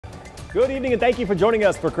Good evening and thank you for joining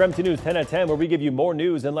us for KREM 2 News 10 at 10, where we give you more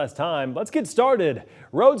news in less time. Let's get started.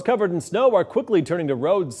 Roads covered in snow are quickly turning to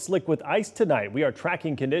roads slick with ice tonight. We are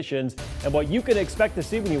tracking conditions and what you can expect to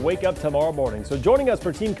see when you wake up tomorrow morning. So joining us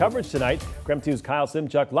for team coverage tonight, KREM 2's Kyle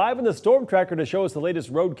Simchuk live in the storm tracker to show us the latest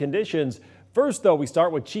road conditions. First, though, we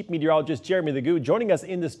start with Chief Meteorologist Jeremy Legoo joining us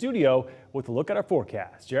in the studio with a look at our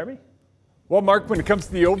forecast. Jeremy? Well, Mark, when it comes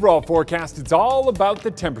to the overall forecast, it's all about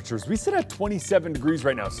the temperatures. We sit at 27 degrees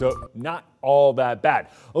right now, so not all that bad.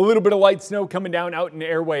 A little bit of light snow coming down out in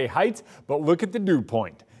Airway Heights, but look at the dew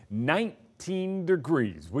point, 19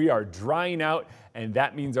 degrees. We are drying out, and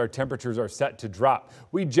that means our temperatures are set to drop.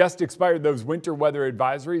 We just expired those winter weather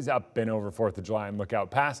advisories up and over 4th of July and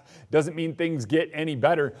Lookout Pass. Doesn't mean things get any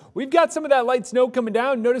better. We've got some of that light snow coming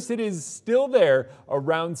down. Notice it is still there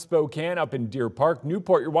around Spokane, up in Deer Park.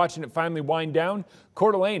 Newport, you're watching it finally wind down.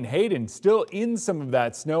 Coeur d'Alene, Hayden, still in some of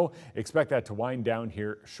that snow. Expect that to wind down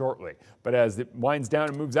here shortly. But as it winds down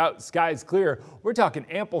and moves out, skies clear. We're talking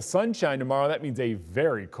ample sunshine tomorrow. That means a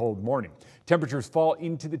very cold morning. Temperatures fall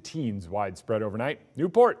into the teens widespread overnight.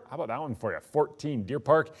 Newport, how about that one for you? 14. Deer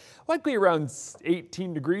Park, likely around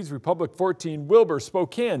 18 degrees. Republic 14. Wilbur,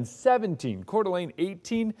 Spokane 17. Coeur d'Alene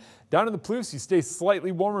 18. Down in the Palouse, you stay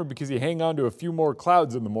slightly warmer because you hang on to a few more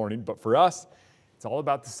clouds in the morning. But for us, it's all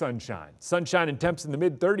about the sunshine. Sunshine and temps in the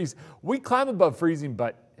mid-30s. We climb above freezing,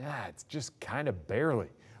 but it's just kind of barely.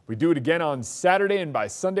 We do it again on Saturday, and by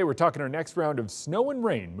Sunday, we're talking our next round of snow and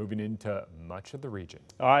rain moving into much of the region.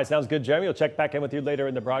 All right, sounds good, Jeremy. We'll check back in with you later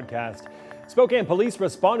in the broadcast. Spokane police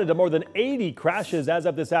responded to more than 80 crashes as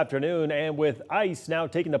of this afternoon, and with ice now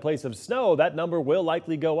taking the place of snow, that number will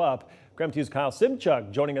likely go up. KREM 2's Kyle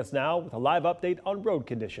Simchuk joining us now with a live update on road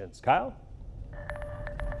conditions. Kyle?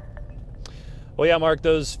 Well, yeah, Mark,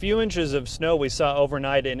 those few inches of snow we saw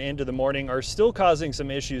overnight and into the morning are still causing some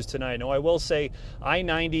issues tonight. Now, I will say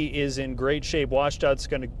I-90 is in great shape. WashDOT's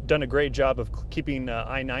done a great job of keeping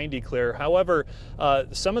I-90 clear. However,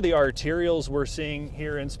 some of the arterials we're seeing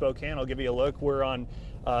here in Spokane, I'll give you a look. We're on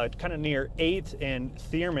kind of near 8th and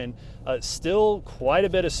Thierman. Still quite a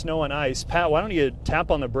bit of snow and ice. Pat, why don't you tap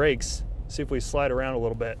on the brakes, see if we slide around a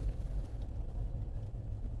little bit.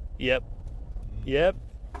 Yep.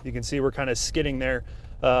 You can see we're kind of skidding there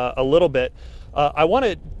a little bit. I want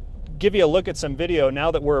to give you a look at some video now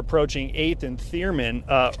that we're approaching 8th and Thierman.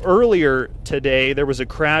 Earlier today, there was a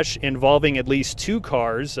crash involving at least 2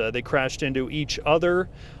 cars. They crashed into each other,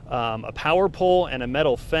 a power pole and a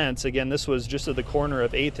metal fence. Again, this was just at the corner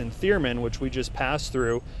of 8th and Thierman, which we just passed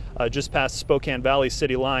through, just past Spokane Valley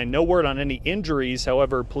City line. No word on any injuries.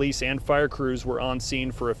 However, police and fire crews were on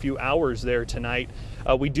scene for a few hours there tonight.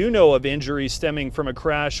 We do know of injuries stemming from a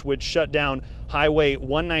crash which shut down Highway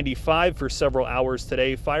 195 for several hours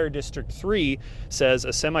today. Fire District 3 says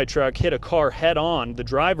a semi-truck hit a car head-on. The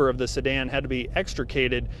driver of the sedan had to be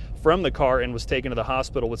extricated from the car and was taken to the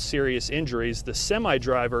hospital with serious injuries. The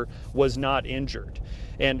semi-driver was not injured.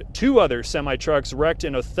 And 2 other semi-trucks wrecked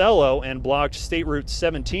in Othello and blocked State Route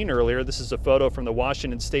 17 earlier. This is a photo from the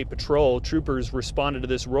Washington State Patrol. Troopers responded to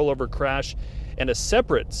this rollover crash and a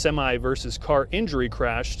separate semi versus car injury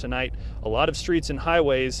crash tonight. A lot of streets and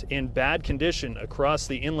highways in bad condition across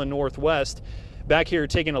the inland Northwest. Back here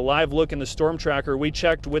taking a live look in the storm tracker, we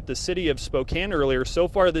checked with the city of Spokane earlier. So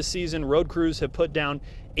far this season, road crews have put down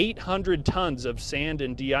 800 tons of sand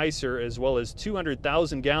and de-icer, as well as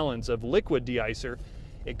 200,000 gallons of liquid de-icer.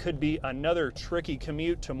 It could be another tricky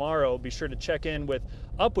commute tomorrow. Be sure to check in with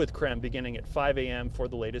Up with KREM beginning at 5 a.m. for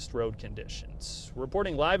the latest road conditions.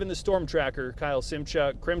 Reporting live in the storm tracker, Kyle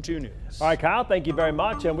Simchuk, KREM 2 News. All right, Kyle, thank you very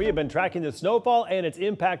much. And we have been tracking the snowfall and its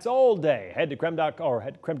impacts all day. Head to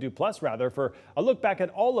KREM 2 Plus rather for a look back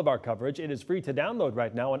at all of our coverage. It is free to download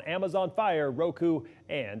right now on Amazon Fire, Roku,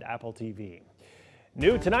 and Apple TV.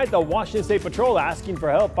 New tonight, the Washington State Patrol asking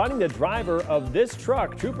for help finding the driver of this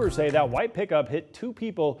truck. Troopers say that white pickup hit 2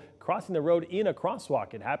 people crossing the road in a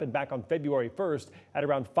crosswalk. It happened back on February 1st at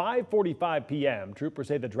around 5:45 p.m. Troopers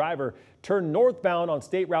say the driver turned northbound on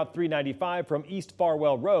State Route 395 from East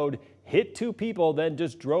Farwell Road, hit 2 people, then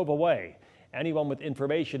just drove away. Anyone with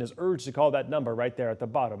information is urged to call that number right there at the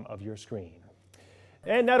bottom of your screen.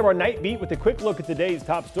 And now to our night beat with a quick look at today's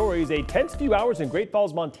top stories. A tense few hours in Great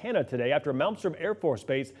Falls, Montana today after Malmstrom Air Force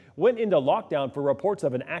Base went into lockdown for reports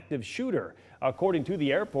of an active shooter. According to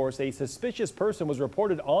the Air Force, a suspicious person was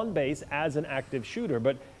reported on base as an active shooter,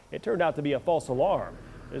 but it turned out to be a false alarm.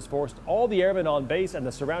 This forced all the airmen on base and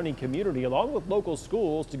the surrounding community, along with local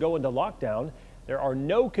schools, to go into lockdown. There are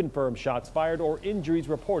no confirmed shots fired or injuries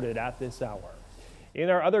reported at this hour. In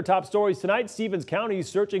our other top stories tonight, Stevens County is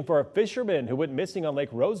searching for a fisherman who went missing on Lake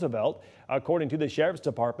Roosevelt. According to the Sheriff's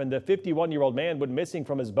Department, the 51-year-old man went missing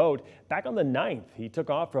from his boat back on the 9th. He took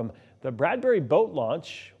off from the Bradbury boat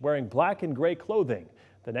launch wearing black and gray clothing.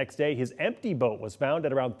 The next day, his empty boat was found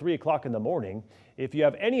at around 3 o'clock in the morning. If you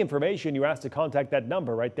have any information, you're asked to contact that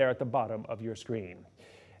number right there at the bottom of your screen.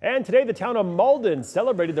 And today, the town of Malden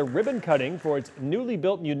celebrated the ribbon cutting for its newly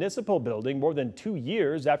built municipal building more than 2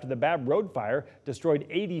 years after the Babb Road fire destroyed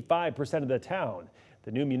 85% of the town.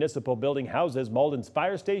 The new municipal building houses Malden's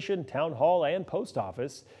fire station, town hall, and post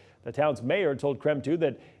office. The town's mayor told KREM 2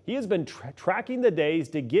 that he has been tracking the days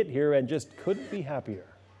to get here and just couldn't be happier.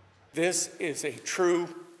 This is a true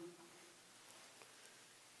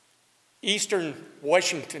Eastern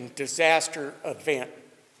Washington disaster event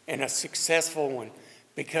and a successful one,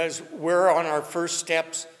 because we're on our first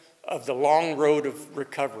steps of the long road of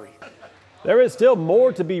recovery. There is still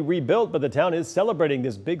more to be rebuilt, but the town is celebrating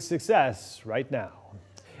this big success right now.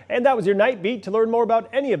 And that was your Night Beat. To learn more about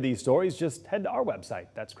any of these stories, just head to our website.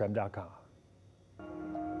 That's KREM.com.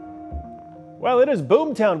 Well, it is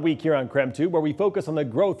Boomtown Week here on KREM 2, where we focus on the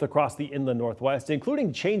growth across the inland Northwest,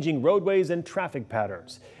 including changing roadways and traffic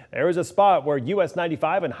patterns. There is a spot where US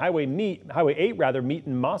 95 and Highway 8 meet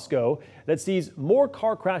in Moscow that sees more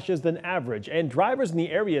car crashes than average, and drivers in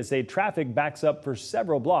the area say traffic backs up for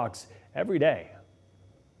several blocks every day.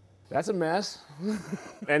 That's a mess,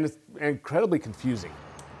 and it's incredibly confusing.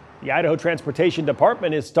 The Idaho Transportation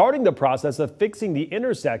Department is starting the process of fixing the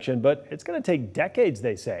intersection, but it's going to take decades,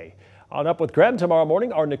 they say. On Up with KREM tomorrow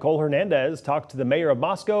morning, our Nicole Hernandez talked to the mayor of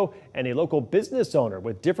Moscow and a local business owner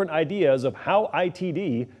with different ideas of how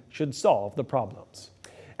ITD should solve the problems.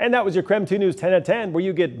 And that was your KREM 2 News 10 at 10, where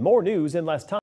you get more news in less time.